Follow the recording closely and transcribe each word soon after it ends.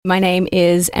My name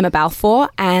is Emma Balfour,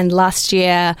 and last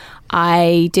year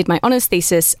I did my honours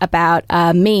thesis about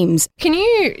memes. Can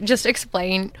you just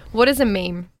explain, what is a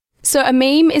meme? So a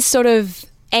meme is sort of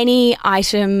any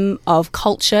item of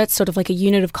culture. It's sort of like a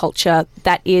unit of culture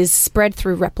that is spread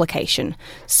through replication.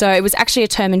 So it was actually a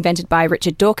term invented by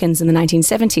Richard Dawkins in the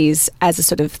 1970s as a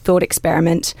sort of thought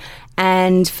experiment.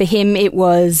 And for him, it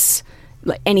was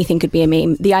like anything could be a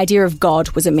meme. The idea of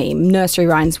God was a meme. Nursery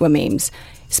rhymes were memes.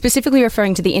 Specifically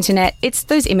referring to the internet, it's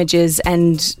those images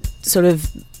and sort of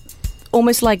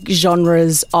almost like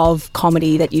genres of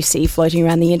comedy that you see floating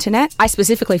around the internet. I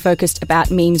specifically focused about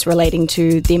memes relating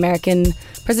to the American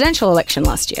presidential election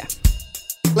last year.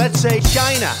 Let's say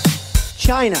China.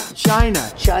 China.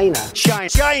 China. China. China.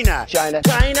 China. China.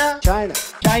 China. China.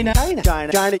 China. China.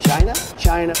 China. China.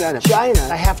 China. China. China.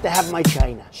 I have to have my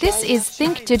China. This is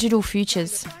Think Digital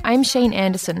Futures. I'm Shane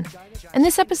Anderson. And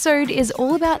this episode is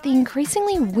all about the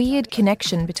increasingly weird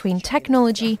connection between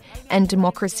technology and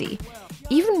democracy,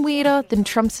 even weirder than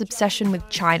Trump's obsession with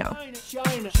China.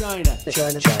 China, China, China,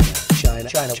 China, China,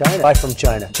 China, China. I'm from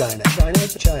China, China, China,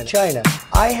 China, China.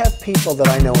 I have people that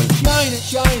I know in China,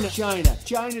 China, China,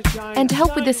 China, China. And to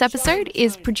help with this episode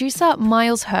is producer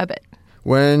Miles Herbert.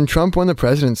 When Trump won the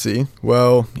presidency,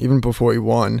 well, even before he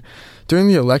won, during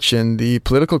the election, the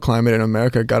political climate in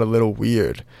America got a little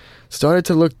weird. Started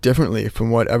to look differently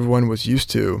from what everyone was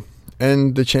used to.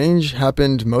 And the change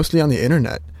happened mostly on the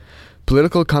internet.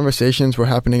 Political conversations were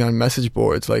happening on message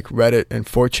boards like Reddit and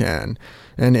 4chan,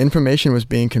 and information was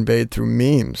being conveyed through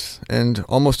memes. And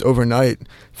almost overnight,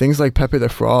 things like Pepe the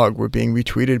Frog were being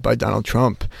retweeted by Donald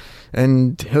Trump.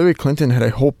 And Hillary Clinton had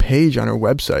a whole page on her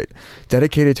website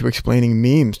dedicated to explaining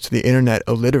memes to the internet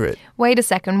illiterate. Wait a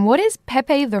second, what is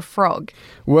Pepe the Frog?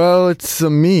 Well, it's a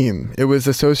meme. It was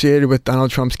associated with Donald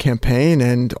Trump's campaign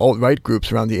and alt-right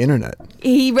groups around the internet.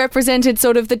 He represented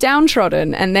sort of the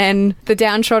downtrodden, and then the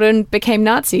downtrodden became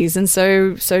Nazis, and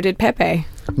so did Pepe.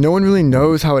 No one really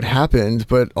knows how it happened,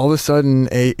 but all of a sudden,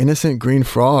 a innocent green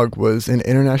frog was an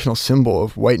international symbol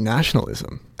of white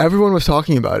nationalism. Everyone was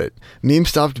talking about it. Memes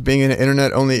stopped being an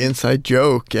internet-only inside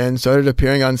joke and started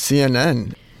appearing on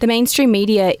CNN. The mainstream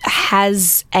media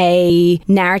has a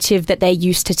narrative that they're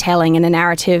used to telling, and a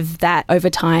narrative that over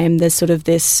time there's sort of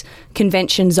this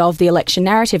conventions of the election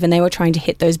narrative, and they were trying to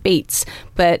hit those beats.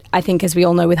 But I think, as we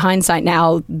all know with hindsight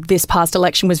now, this past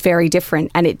election was very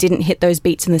different and it didn't hit those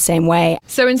beats in the same way.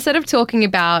 So instead of talking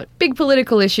about big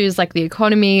political issues like the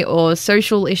economy or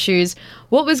social issues,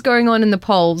 what was going on in the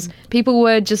polls? People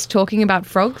were just talking about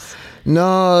frogs?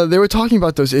 No, they were talking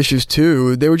about those issues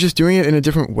too. They were just doing it in a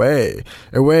different way.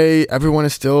 A way everyone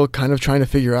is still kind of trying to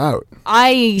figure out.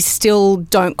 I still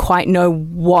don't quite know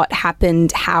what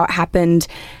happened, how it happened,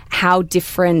 how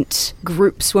different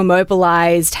groups were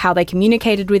mobilized, how they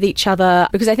communicated with each other,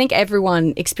 because I think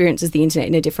everyone experiences the internet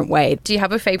in a different way. Do you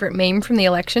have a favorite meme from the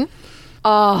election?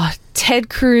 Oh, Ted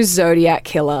Cruz Zodiac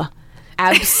Killer.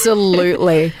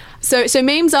 Absolutely. So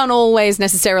memes aren't always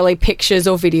necessarily pictures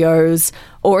or videos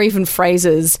or even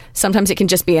phrases. Sometimes it can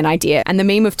just be an idea. And the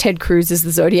meme of Ted Cruz as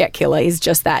the Zodiac Killer is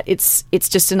just that. It's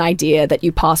just an idea that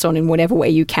you pass on in whatever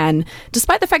way you can.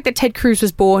 Despite the fact that Ted Cruz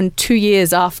was born 2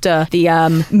 years after the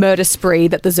murder spree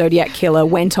that the Zodiac Killer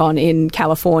went on in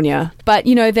California. But,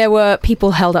 you know, there were people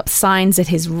held up signs at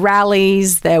his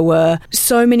rallies. There were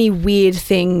so many weird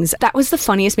things. That was the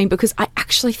funniest meme because I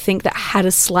actually think that had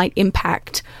a slight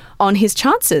impact on his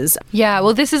chances. Yeah,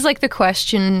 well, this is like the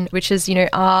question, which is, you know,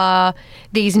 are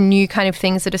these new kind of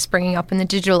things that are springing up in the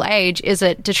digital age, is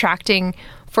it detracting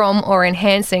from or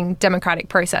enhancing democratic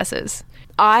processes?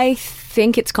 I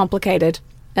think it's complicated.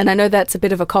 And I know that's a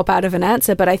bit of a cop-out of an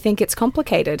answer, but I think it's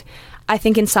complicated. I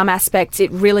think in some aspects it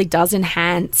really does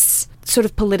enhance sort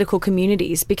of political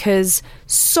communities because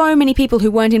so many people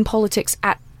who weren't in politics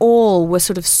at all were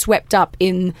sort of swept up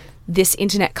in this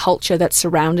internet culture that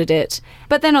surrounded it.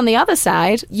 But then on the other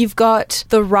side, you've got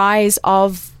the rise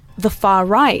of the far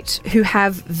right, who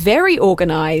have very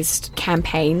organised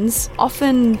campaigns,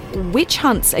 often witch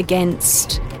hunts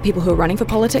against people who are running for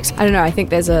politics. I don't know, I think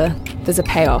there's a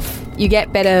payoff. You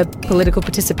get better political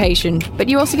participation, but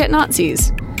you also get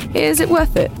Nazis. Is it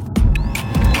worth it?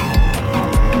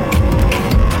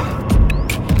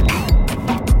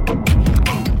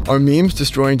 Are memes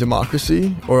destroying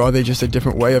democracy, or are they just a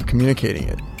different way of communicating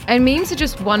it? And memes are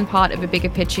just one part of a bigger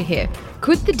picture here.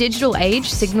 Could the digital age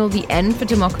signal the end for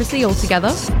democracy altogether?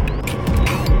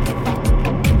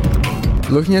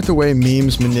 Looking at the way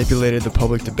memes manipulated the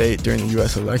public debate during the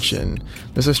US election,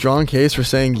 there's a strong case for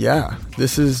saying, yeah,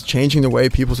 this is changing the way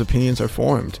people's opinions are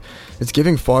formed. It's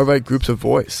giving far-right groups a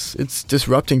voice. It's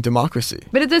disrupting democracy.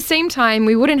 But at the same time,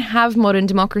 we wouldn't have modern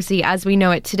democracy as we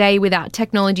know it today without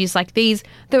technologies like these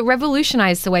that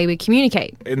revolutionise the way we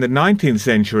communicate. In the 19th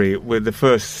century, with the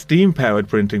first steam-powered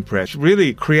printing press,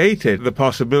 really created the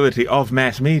possibility of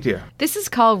mass media. This is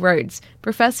Carl Rhodes,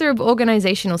 Professor of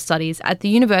Organisational Studies at the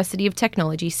University of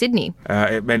Technology, Sydney.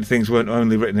 It meant things weren't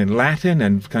only written in Latin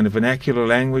and kind of vernacular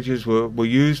languages were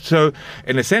used. So,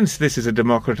 in a sense, this is a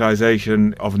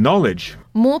democratisation of knowledge.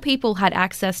 More people had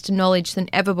access to knowledge than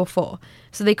ever before,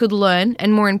 so they could learn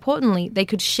and, more importantly, they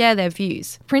could share their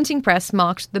views. Printing press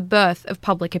marked the birth of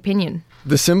public opinion.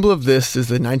 The symbol of this is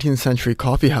the 19th century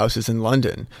coffee houses in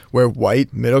London, where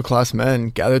white, middle-class men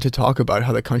gathered to talk about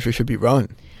how the country should be run.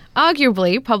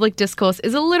 Arguably, public discourse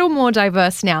is a little more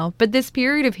diverse now, but this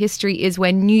period of history is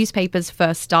when newspapers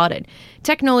first started.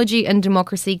 Technology and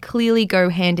democracy clearly go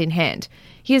hand in hand.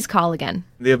 Here's Carl again.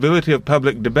 The ability of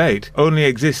public debate only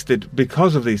existed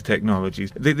because of these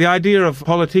technologies. The idea of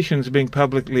politicians being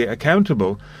publicly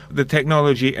accountable, the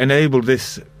technology enabled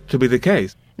this to be the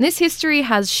case. This history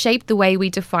has shaped the way we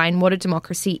define what a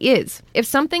democracy is. If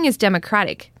something is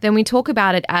democratic, then we talk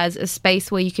about it as a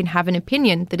space where you can have an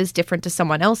opinion that is different to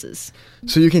someone else's.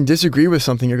 So you can disagree with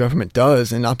something your government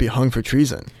does and not be hung for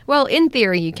treason. Well, in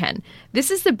theory you can.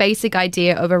 This is the basic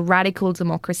idea of a radical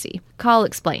democracy. Carl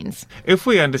explains. If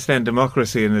we understand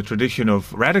democracy in the tradition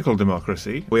of radical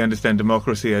democracy, we understand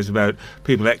democracy as about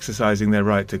people exercising their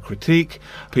right to critique,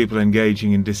 people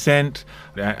engaging in dissent,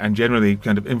 and generally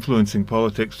kind of influencing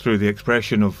politics through the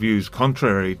expression of views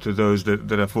contrary to those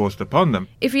that are forced upon them.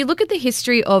 If you look at the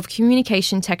history of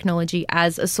communication technology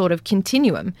as a sort of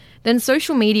continuum, then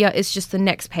social media is just the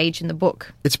next page in the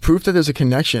book. It's proof that there's a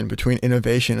connection between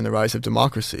innovation and the rise of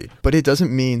democracy, but it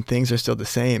doesn't mean things are still the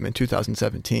same in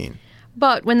 2017.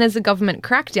 But when there's a government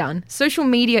crackdown, social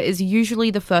media is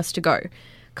usually the first to go.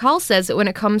 Carl says that when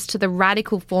it comes to the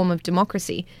radical form of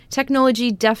democracy, technology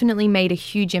definitely made a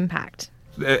huge impact.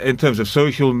 In terms of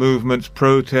social movements,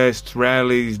 protests,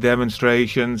 rallies,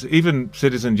 demonstrations, even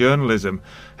citizen journalism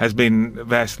has been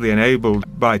vastly enabled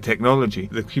by technology.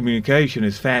 The communication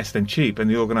is fast and cheap, and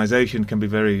the organisation can be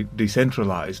very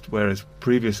decentralised, whereas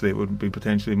previously it would be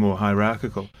potentially more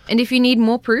hierarchical. And if you need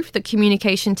more proof that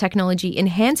communication technology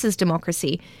enhances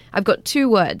democracy, I've got 2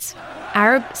 words: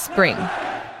 Arab Spring.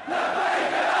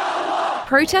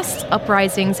 Protests,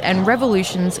 uprisings and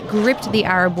revolutions gripped the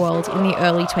Arab world in the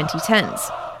early 2010s.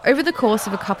 Over the course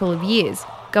of a couple of years,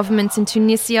 governments in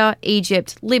Tunisia,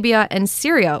 Egypt, Libya and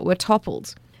Syria were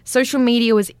toppled. Social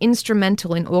media was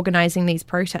instrumental in organising these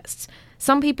protests.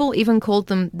 Some people even called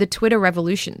them the Twitter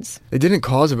revolutions. They didn't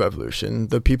cause a revolution.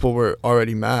 The people were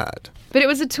already mad. But it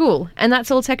was a tool, and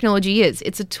that's all technology is.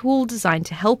 It's a tool designed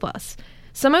to help us.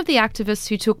 Some of the activists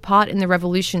who took part in the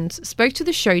revolutions spoke to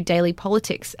the show Daily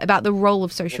Politics about the role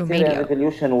of social media. The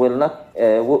revolution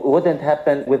wouldn't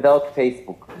happen without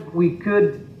Facebook. We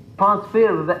could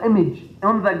transfer the image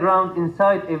on the ground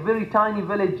inside a very tiny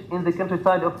village in the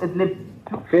countryside of Idlib.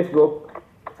 Facebook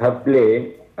have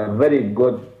played a very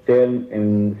good turn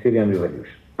in Syrian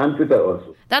revolution, and Twitter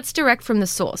also. That's direct from the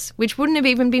source, which wouldn't have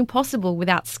even been possible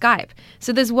without Skype.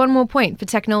 So there's one more point for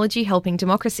technology helping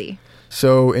democracy.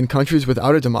 So in countries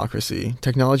without a democracy,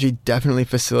 technology definitely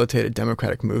facilitated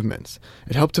democratic movements.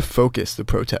 It helped to focus the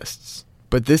protests.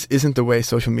 But this isn't the way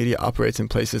social media operates in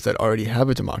places that already have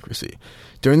a democracy.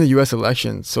 During the US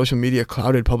elections, social media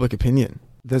clouded public opinion.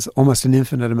 There's almost an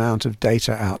infinite amount of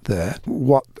data out there.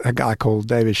 What a guy called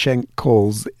David Schenck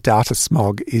calls data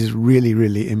smog is really,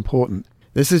 really important.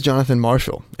 This is Jonathan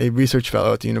Marshall, a research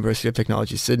fellow at the University of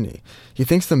Technology, Sydney. He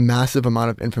thinks the massive amount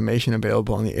of information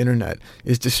available on the internet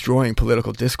is destroying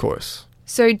political discourse.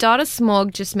 So data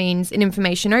smog just means an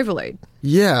information overload.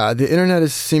 Yeah, the internet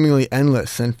is seemingly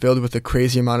endless and filled with a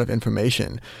crazy amount of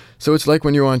information. So it's like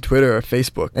when you're on Twitter or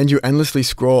Facebook and you endlessly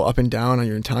scroll up and down on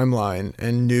your timeline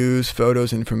and news,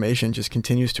 photos, and information just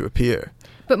continues to appear.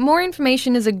 But more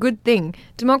information is a good thing.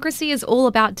 Democracy is all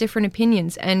about different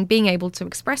opinions and being able to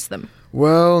express them.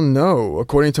 Well, no.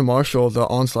 According to Marshall, the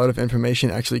onslaught of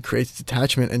information actually creates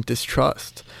detachment and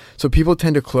distrust. So people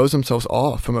tend to close themselves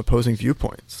off from opposing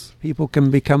viewpoints. People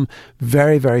can become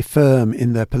very, very firm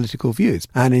in their political views.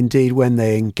 And indeed, when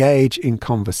they engage in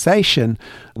conversation,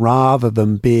 rather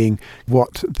than being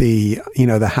what the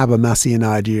Habermasian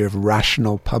idea of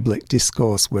rational public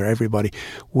discourse, where everybody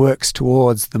works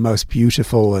towards the most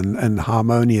beautiful and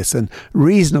harmonious and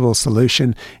reasonable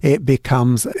solution, it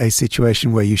becomes a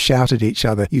situation where you shout at each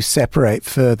other, you separate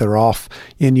further off,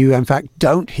 and you, in fact,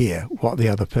 don't hear what the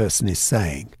other person is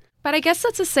saying. But I guess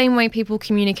that's the same way people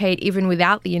communicate even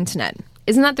without the internet.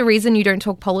 Isn't that the reason you don't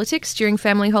talk politics during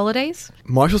family holidays?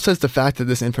 Marshall says the fact that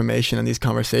this information and these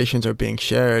conversations are being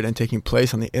shared and taking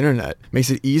place on the internet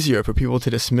makes it easier for people to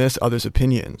dismiss others'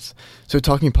 opinions. So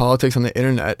talking politics on the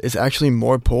internet is actually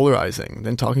more polarizing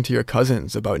than talking to your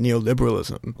cousins about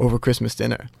neoliberalism over Christmas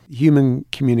dinner. Human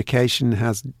communication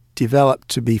has developed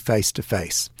to be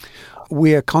face-to-face.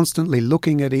 We are constantly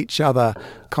looking at each other,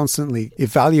 constantly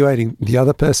evaluating the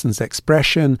other person's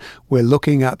expression. We're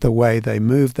looking at the way they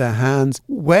move their hands.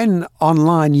 When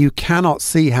online you cannot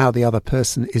see how the other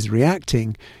person is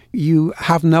reacting, you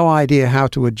have no idea how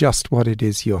to adjust what it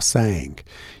is you're saying.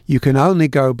 You can only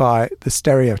go by the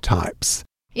stereotypes.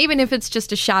 Even if it's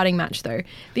just a shouting match, though,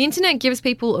 the internet gives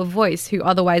people a voice who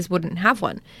otherwise wouldn't have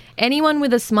one. Anyone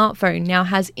with a smartphone now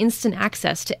has instant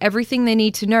access to everything they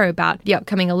need to know about the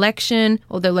upcoming election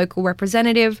or their local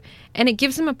representative, and it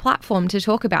gives them a platform to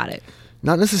talk about it.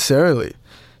 Not necessarily.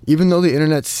 Even though the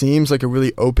internet seems like a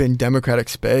really open, democratic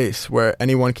space where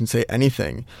anyone can say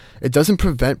anything, it doesn't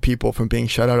prevent people from being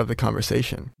shut out of the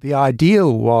conversation. The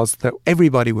ideal was that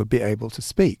everybody would be able to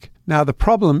speak. Now, the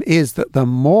problem is that the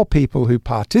more people who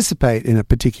participate in a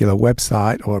particular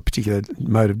website or a particular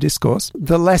mode of discourse,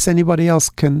 the less anybody else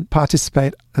can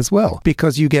participate as well,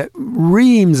 because you get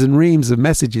reams and reams of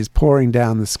messages pouring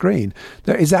down the screen.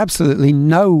 There is absolutely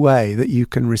no way that you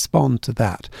can respond to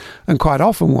that. And quite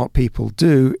often what people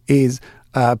do is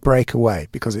break away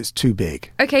because it's too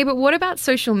big. Okay, but what about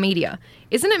social media?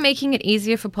 Isn't it making it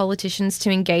easier for politicians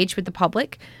to engage with the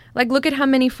public? Like, look at how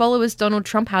many followers Donald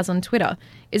Trump has on Twitter.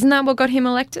 Isn't that what got him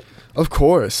elected? Of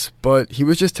course, but he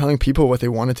was just telling people what they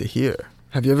wanted to hear.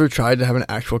 Have you ever tried to have an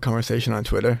actual conversation on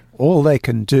Twitter? All they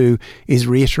can do is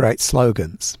reiterate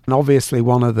slogans. And obviously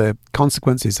one of the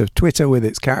consequences of Twitter with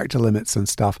its character limits and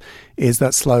stuff is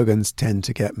that slogans tend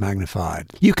to get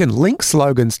magnified. You can link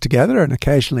slogans together, and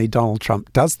occasionally Donald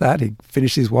Trump does that. He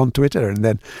finishes one Twitter and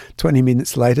then 20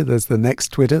 minutes later there's the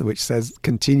next Twitter which says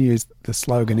continues the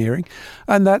sloganeering.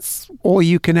 And that's all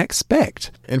you can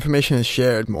expect. Information is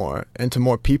shared more and to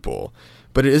more people.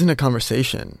 But it isn't a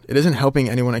conversation. It isn't helping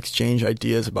anyone exchange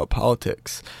ideas about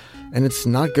politics. And it's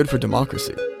not good for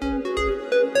democracy.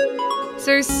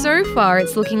 So far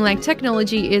it's looking like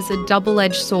technology is a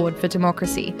double-edged sword for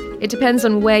democracy. It depends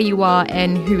on where you are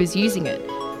and who is using it.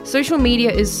 Social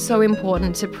media is so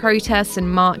important to protests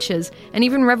and marches and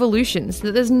even revolutions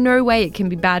that there's no way it can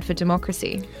be bad for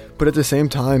democracy. But at the same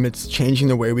time, it's changing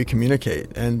the way we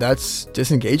communicate, and that's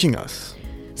disengaging us.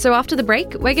 So after the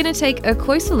break, we're going to take a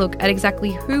closer look at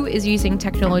exactly who is using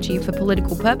technology for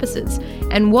political purposes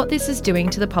and what this is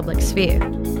doing to the public sphere.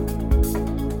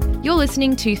 You're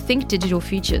listening to Think Digital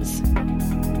Futures.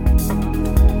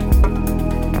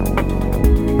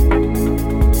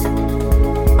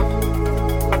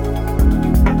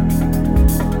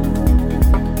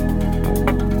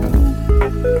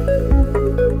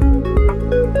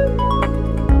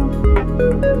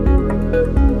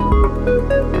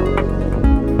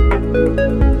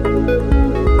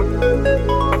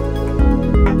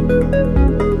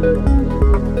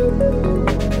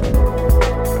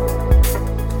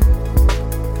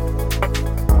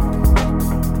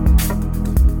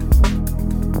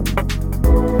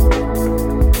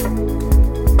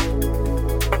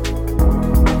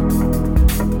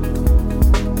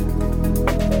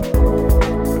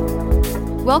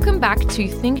 Welcome back to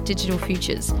Think Digital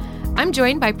Futures. I'm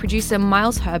joined by producer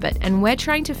Miles Herbert, and we're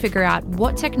trying to figure out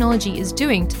what technology is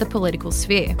doing to the political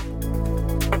sphere.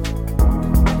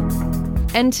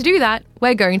 And to do that,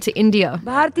 we're going to India.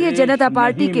 Bharatiya Janata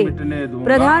party के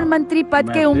प्रधानमंत्री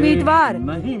पद के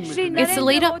उम्मीदवार It's the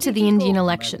lead up to the Indian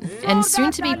election, and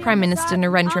soon-to-be Prime Minister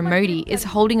Narendra Modi is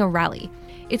holding a rally.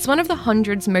 It's one of the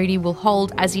hundreds Modi will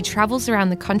hold as he travels around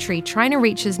the country trying to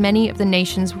reach as many of the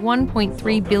nation's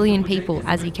 1.3 billion people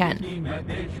as he can.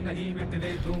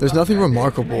 There's nothing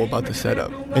remarkable about the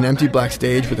setup. An empty black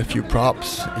stage with a few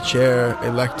props, a chair,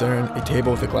 a lectern, a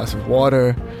table with a glass of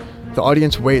water. The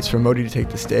audience waits for Modi to take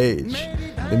the stage.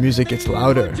 The music gets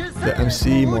louder, the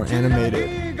MC more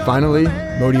animated. Finally,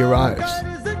 Modi arrives.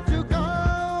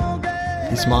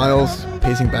 He smiles,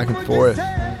 pacing back and forth,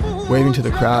 waving to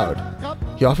the crowd.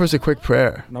 He offers a quick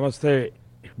prayer. Namaste,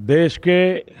 देश के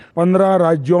 15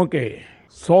 राज्यों के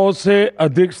 100 से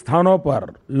अधिक स्थानों पर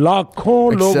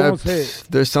लाखों लोगों से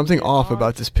Except there's something off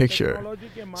about this picture.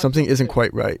 Something isn't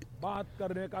quite right.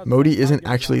 Modi isn't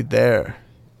actually there.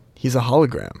 He's a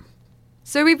hologram.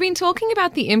 So we've been talking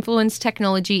about the influence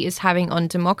technology is having on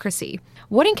democracy.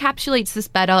 What encapsulates this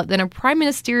better than a prime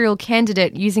ministerial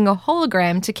candidate using a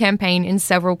hologram to campaign in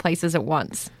several places at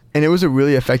once? And it was a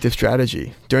really effective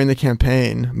strategy. During the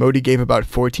campaign, Modi gave about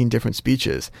 14 different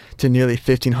speeches to nearly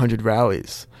 1,500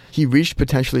 rallies. He reached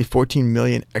potentially 14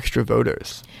 million extra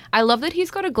voters. I love that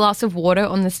he's got a glass of water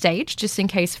on the stage just in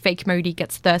case fake Modi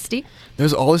gets thirsty.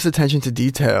 There's all this attention to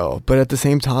detail, but at the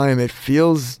same time, it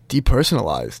feels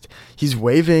depersonalized. He's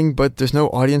waving, but there's no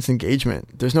audience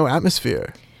engagement. There's no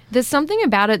atmosphere. There's something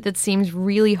about it that seems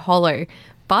really hollow,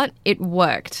 but it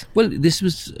worked. Well, this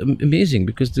was amazing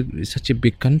because it's such a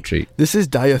big country. This is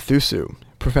Daya Thusu,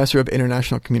 Professor of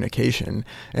International Communication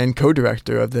and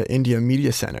co-director of the India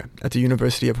Media Center at the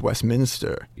University of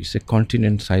Westminster. It's a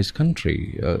continent-sized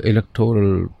country.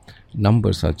 Electoral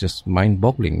numbers are just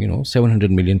mind-boggling,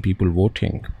 700 million people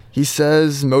voting. He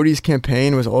says Modi's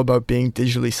campaign was all about being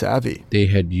digitally savvy. They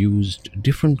had used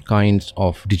different kinds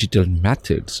of digital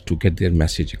methods to get their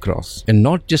message across. And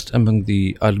not just among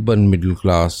the urban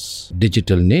middle-class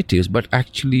digital natives, but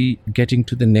actually getting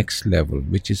to the next level,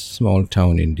 which is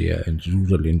small-town India and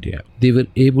rural India. They were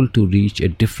able to reach a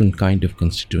different kind of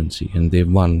constituency, and they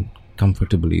won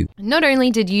comfortably. Not only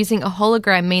did using a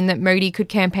hologram mean that Modi could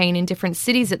campaign in different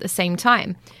cities at the same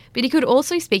time, but he could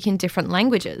also speak in different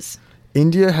languages.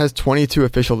 India has 22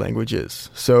 official languages,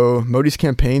 so Modi's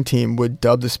campaign team would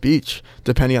dub the speech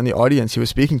depending on the audience he was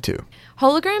speaking to.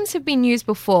 Holograms have been used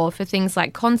before for things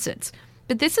like concerts,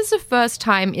 but this is the first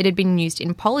time it had been used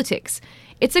in politics.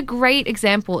 It's a great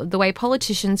example of the way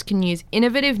politicians can use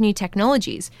innovative new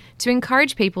technologies to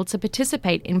encourage people to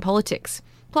participate in politics.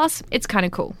 Plus, it's kind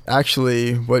of cool.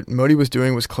 Actually, what Modi was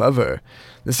doing was clever.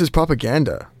 This is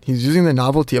propaganda. He's using the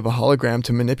novelty of a hologram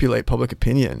to manipulate public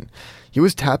opinion. He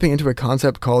was tapping into a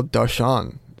concept called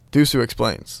darshan. Thusu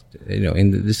explains.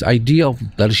 In this idea of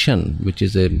darshan, which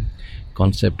is a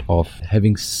concept of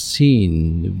having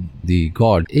seen the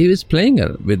God, he was playing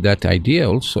with that idea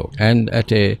also. And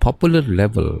at a popular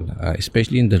level,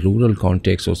 especially in the rural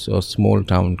context or small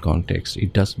town context,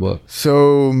 it does work.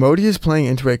 So Modi is playing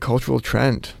into a cultural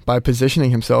trend by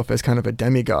positioning himself as kind of a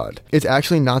demigod. It's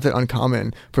actually not that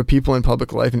uncommon for people in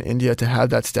public life in India to have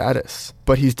that status,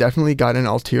 but he's definitely got an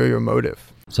ulterior motive.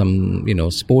 Some,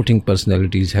 sporting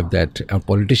personalities have that,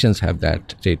 politicians have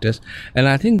that status. And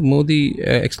I think Modi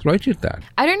exploited that.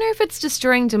 I don't know if it's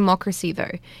destroying democracy,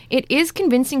 though. It is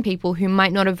convincing people who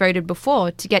might not have voted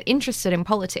before to get interested in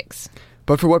politics.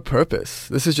 But for what purpose?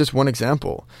 This is just one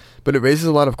example. But it raises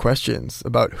a lot of questions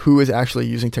about who is actually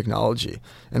using technology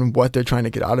and what they're trying to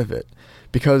get out of it.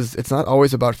 Because it's not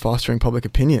always about fostering public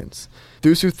opinions.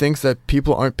 Thusu thinks that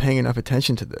people aren't paying enough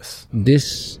attention to this.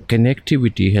 This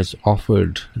connectivity has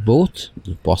offered both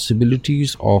the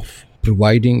possibilities of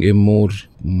providing a more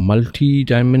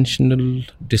multi-dimensional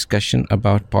discussion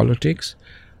about politics,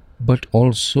 but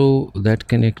also that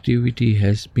connectivity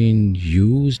has been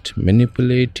used,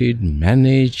 manipulated,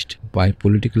 managed by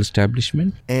political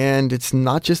establishment. And it's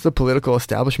not just the political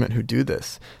establishment who do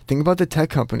this. Think about the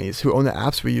tech companies who own the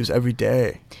apps we use every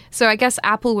day. So I guess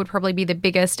Apple would probably be the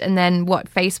biggest, and then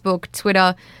Facebook,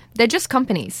 Twitter, they're just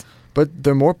companies. But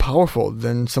they're more powerful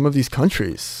than some of these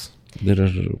countries. There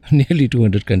are nearly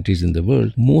 200 countries in the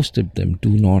world. Most of them do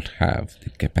not have the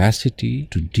capacity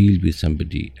to deal with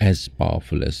somebody as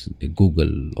powerful as a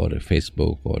Google or a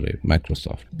Facebook or a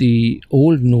Microsoft. The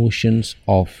old notions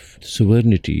of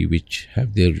sovereignty, which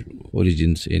have their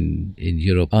origins in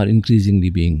Europe, are increasingly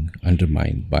being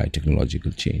undermined by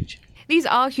technological change. These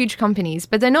are huge companies,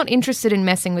 but they're not interested in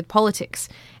messing with politics.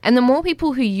 And the more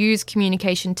people who use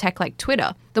communication tech like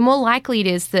Twitter, the more likely it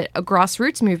is that a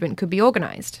grassroots movement could be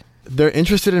organized. They're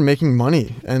interested in making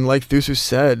money, and like Thusu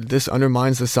said, this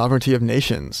undermines the sovereignty of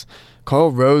nations.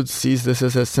 Carl Rhodes sees this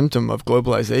as a symptom of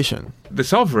globalization. The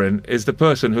sovereign is the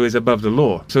person who is above the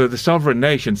law. So the sovereign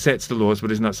nation sets the laws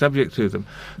but is not subject to them.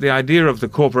 The idea of the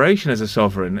corporation as a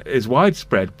sovereign is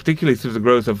widespread, particularly through the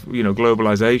growth of,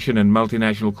 globalization and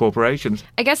multinational corporations.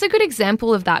 I guess a good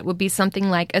example of that would be something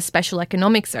like a special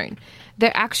economic zone.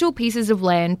 They're actual pieces of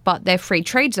land, but they're free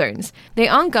trade zones. They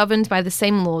aren't governed by the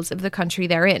same laws of the country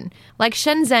they're in, like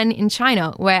Shenzhen in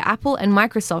China, where Apple and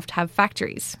Microsoft have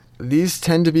factories. These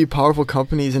tend to be powerful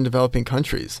companies in developing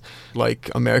countries,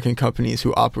 like American companies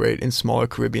who operate in smaller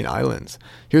Caribbean islands.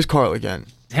 Here's Carl again.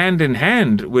 Hand in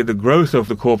hand with the growth of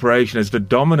the corporation as the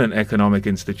dominant economic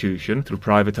institution through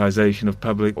privatization of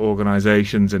public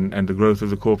organizations and the growth of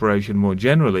the corporation more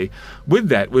generally, with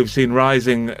that we've seen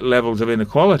rising levels of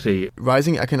inequality.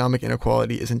 Rising economic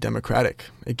inequality isn't democratic.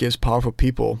 It gives powerful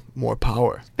people more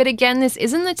power. But again, this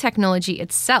isn't the technology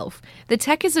itself. The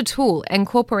tech is a tool and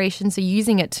corporations are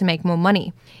using it to make more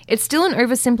money. It's still an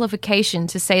oversimplification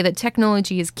to say that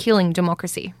technology is killing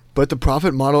democracy. But the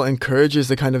profit model encourages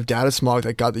the kind of data smog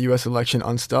that got the US election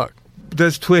unstuck.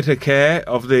 Does Twitter care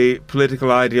of the political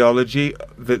ideology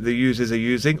that the users are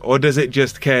using, or does it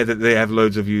just care that they have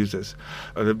loads of users?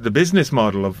 The business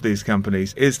model of these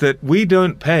companies is that we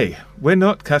don't pay. We're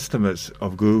not customers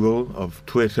of Google, of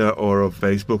Twitter, or of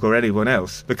Facebook, or anyone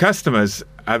else. The customers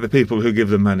are the people who give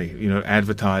them money,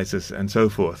 advertisers and so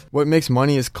forth. What makes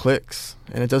money is clicks,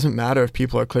 and it doesn't matter if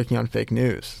people are clicking on fake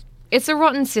news. It's a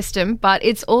rotten system, but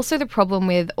it's also the problem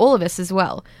with all of us as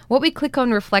well. What we click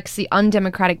on reflects the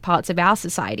undemocratic parts of our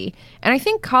society. And I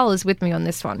think Carl is with me on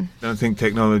this one. I don't think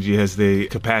technology has the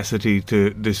capacity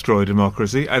to destroy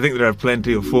democracy. I think there are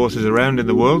plenty of forces around in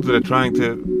the world that are trying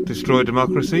to destroy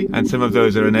democracy, and some of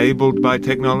those are enabled by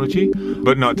technology,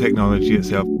 but not technology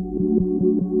itself.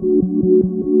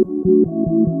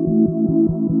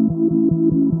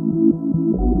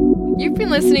 You've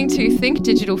been listening to Think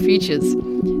Digital Futures.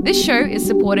 This show is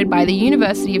supported by the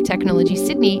University of Technology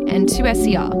Sydney and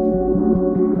 2SER.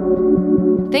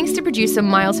 Thanks to producer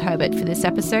Miles Herbert for this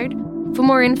episode. For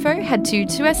more info, head to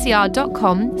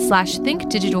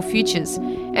 2ser.com/thinkdigitalfutures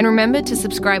and remember to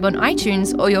subscribe on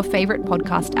iTunes or your favourite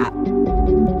podcast app.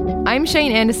 I'm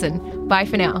Shane Anderson. Bye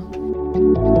for now.